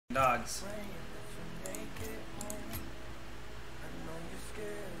dogs.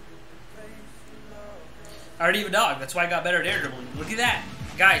 I already have a dog. That's why I got better at air dribbling. Look at that.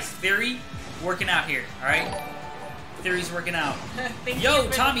 Guys, Theory working out here, alright? Theory's working out. Yo,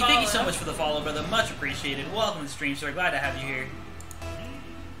 Tommy, thank you so much for the follow, brother. Much appreciated. Welcome to the stream, sir. Glad to have you here.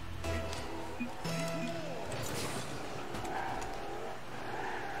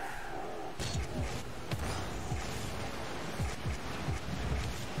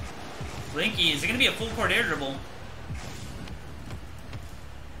 Blinky, is it going to be a full court air dribble?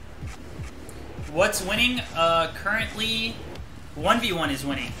 What's winning? Currently, 1v1 is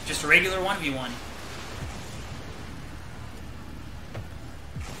winning. Just a regular 1v1.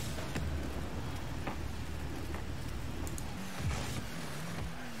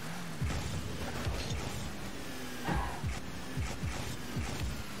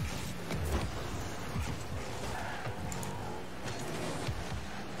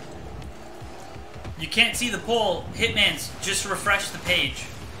 You can't see the poll. Hitman's just refresh the page.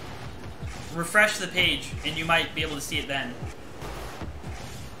 Refresh the page, and you might be able to see it then.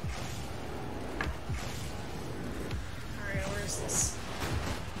 Alright, where is this?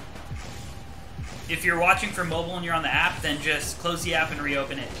 If you're watching from mobile and you're on the app, then just close the app and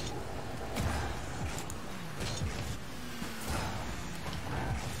reopen it.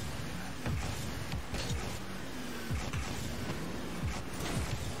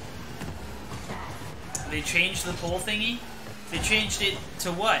 They changed the poll thingy? They changed it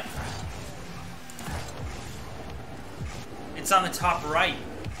to what? It's on the top right.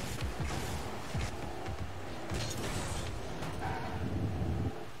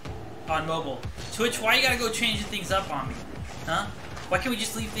 On mobile. Twitch, why you gotta go changing things up on me? Huh? Why can't we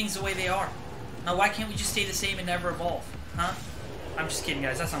just leave things the way they are? Now, why can't we just stay the same and never evolve? Huh? I'm just kidding,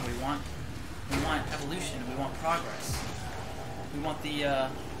 guys. That's not what we want. We want evolution. We want progress. We want the,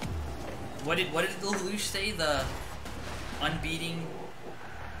 What did Lelouch say? The unbeating,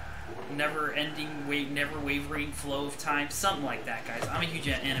 never-ending, never wavering flow of time, something like that, guys. I'm a huge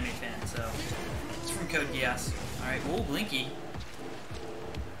anime fan, so it's from Code Geass. All right, whoa, Blinky.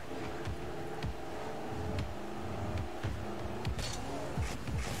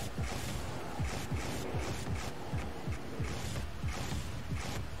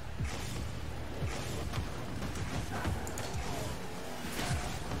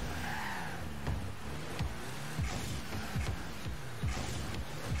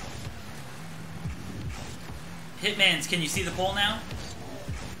 Hitmans, can you see the poll now?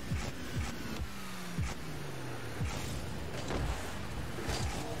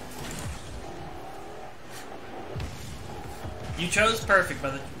 You chose perfect,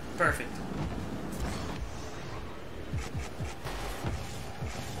 brother. Perfect.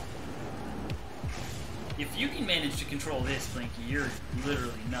 If you can manage to control this, Blinky, you're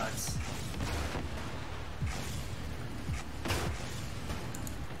literally nuts.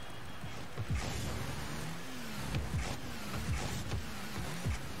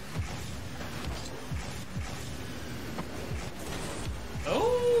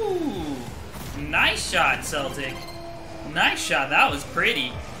 Nice shot, Celtic. Nice shot. That was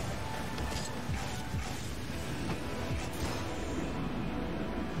pretty.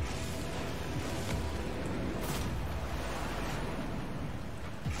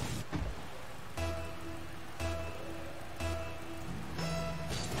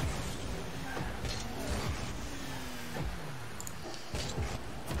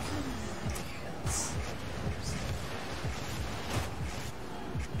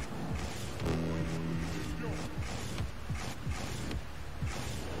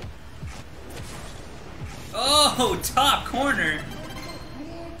 Oh, top corner.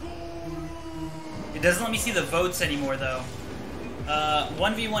 It doesn't let me see the votes anymore, though.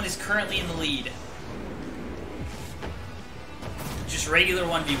 1v1 is currently in the lead. Just regular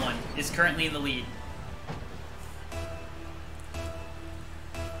 1v1 is currently in the lead.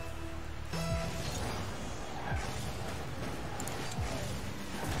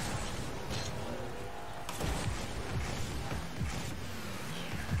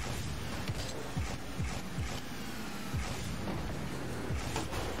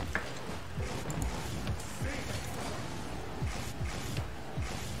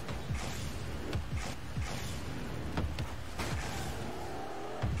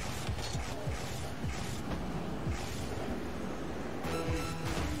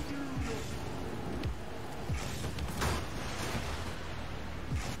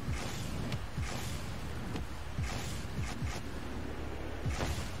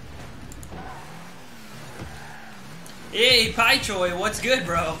 Hey, Pie Choi, what's good,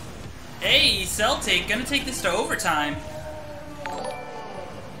 bro? Hey, Celtic, gonna take this to overtime.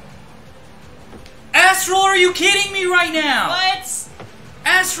 AztraL, are you kidding me right now? What?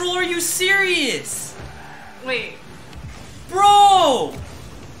 AztraL, are you serious? Wait. Bro!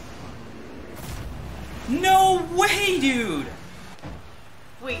 No way, dude!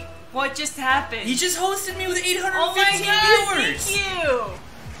 Wait, what just happened? He just hosted me with 815 oh my god, viewers! thank you!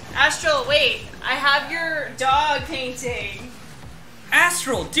 AztraL, wait, I have your dog painting.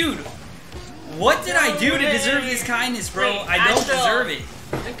 AztraL, dude, what did I do to way. deserve this kindness, bro? Wait, I don't AztraL, deserve it.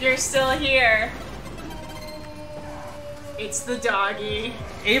 If you're still here, it's the doggy.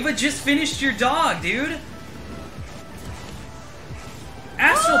 Ava just finished your dog, dude.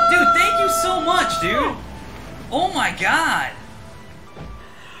 AztraL, dude, thank you so much, dude. Oh my god.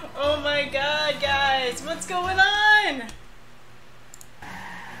 Oh my god, guys, what's going on?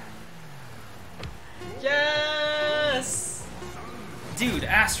 Yes! Dude,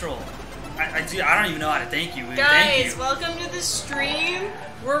 AztraL, I don't even know how to thank you. Guys, Thank you. welcome to the stream.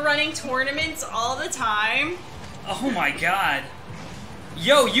 We're running tournaments all the time. Oh my god.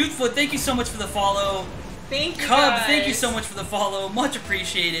 Yo, Youthfoot, thank you so much for the follow. Thank you, Cub, guys. thank you so much for the follow. Much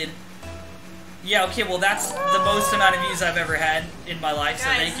appreciated. Yeah, okay, well that's the most amount of views I've ever had in my life, so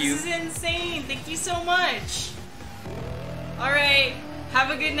Guys, thank you. this is insane. Thank you so much. Alright, have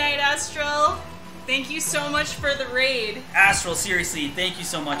a good night, AztraL. Thank you so much for the raid. AztraL, seriously, thank you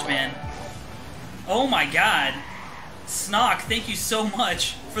so much, man. Oh my god. Snock, thank you so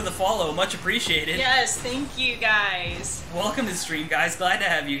much for the follow. Much appreciated. Yes, thank you, guys. Welcome to the stream, guys. Glad to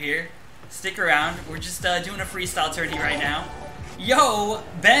have you here. Stick around. We're just doing a freestyle tourney right now. Yo,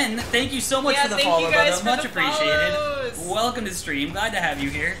 Ben, thank you so much for the follow, brother. Much appreciated. Welcome to the stream. Glad to have you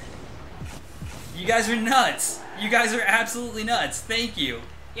here. You guys are nuts. You guys are absolutely nuts. Thank you.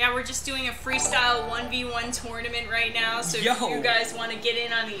 Yeah, we're just doing a freestyle 1v1 tournament right now, so Yo. if you guys want to get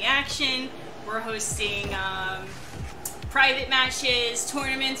in on the action, we're hosting private matches,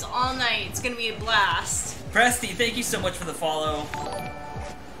 tournaments all night. It's going to be a blast. Presty, thank you so much for the follow.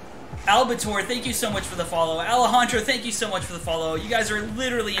 Albator, thank you so much for the follow. Alejandro, thank you so much for the follow. You guys are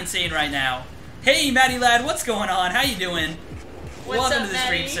literally insane right now. Hey, Matty Lad, what's going on? How you doing? Welcome up, to the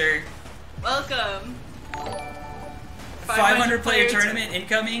Maddie? stream, sir. Welcome. 500 player tournament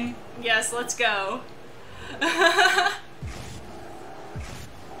incoming. Yes, let's go.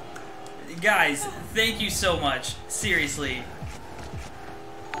 Guys, thank you so much. Seriously.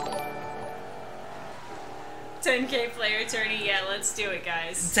 10K player tourney, yeah, let's do it,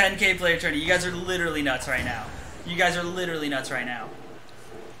 guys. 10K player tourney. You guys are literally nuts right now. You guys are literally nuts right now.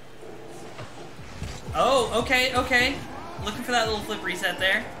 Oh, okay, okay. Looking for that little flip reset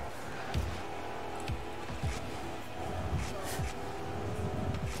there.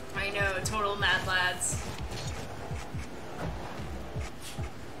 I know, total mad lads.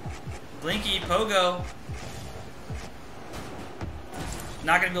 Blinky, Pogo.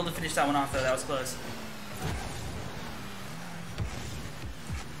 Not gonna be able to finish that one off though, that was close.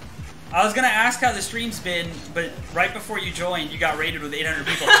 I was gonna ask how the stream's been, but right before you joined, you got raided with 800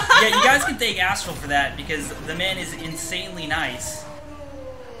 people. Yeah, you guys can thank AztraL for that, because the man is insanely nice.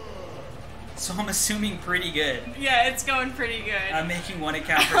 So I'm assuming pretty good. Yeah, it's going pretty good. I'm making one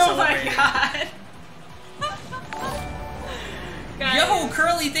account for Oh my celebrating. god. Guys, Yo,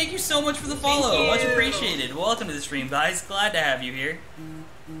 Curly, thank you so much for the follow. Thank Much you. appreciated. Welcome to the stream, guys. Glad to have you here.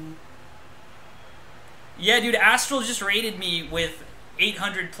 Yeah, dude, AztraL just raided me with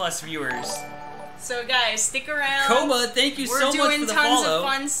 800 plus viewers. So guys, stick around. Koba, thank you so much for the We're doing tons follow. of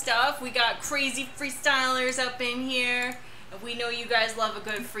fun stuff. We got crazy freestylers up in here. And we know you guys love a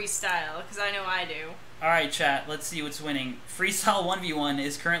good freestyle, because I know I do. Alright, chat, let's see what's winning. Freestyle 1v1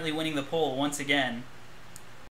 is currently winning the poll once again.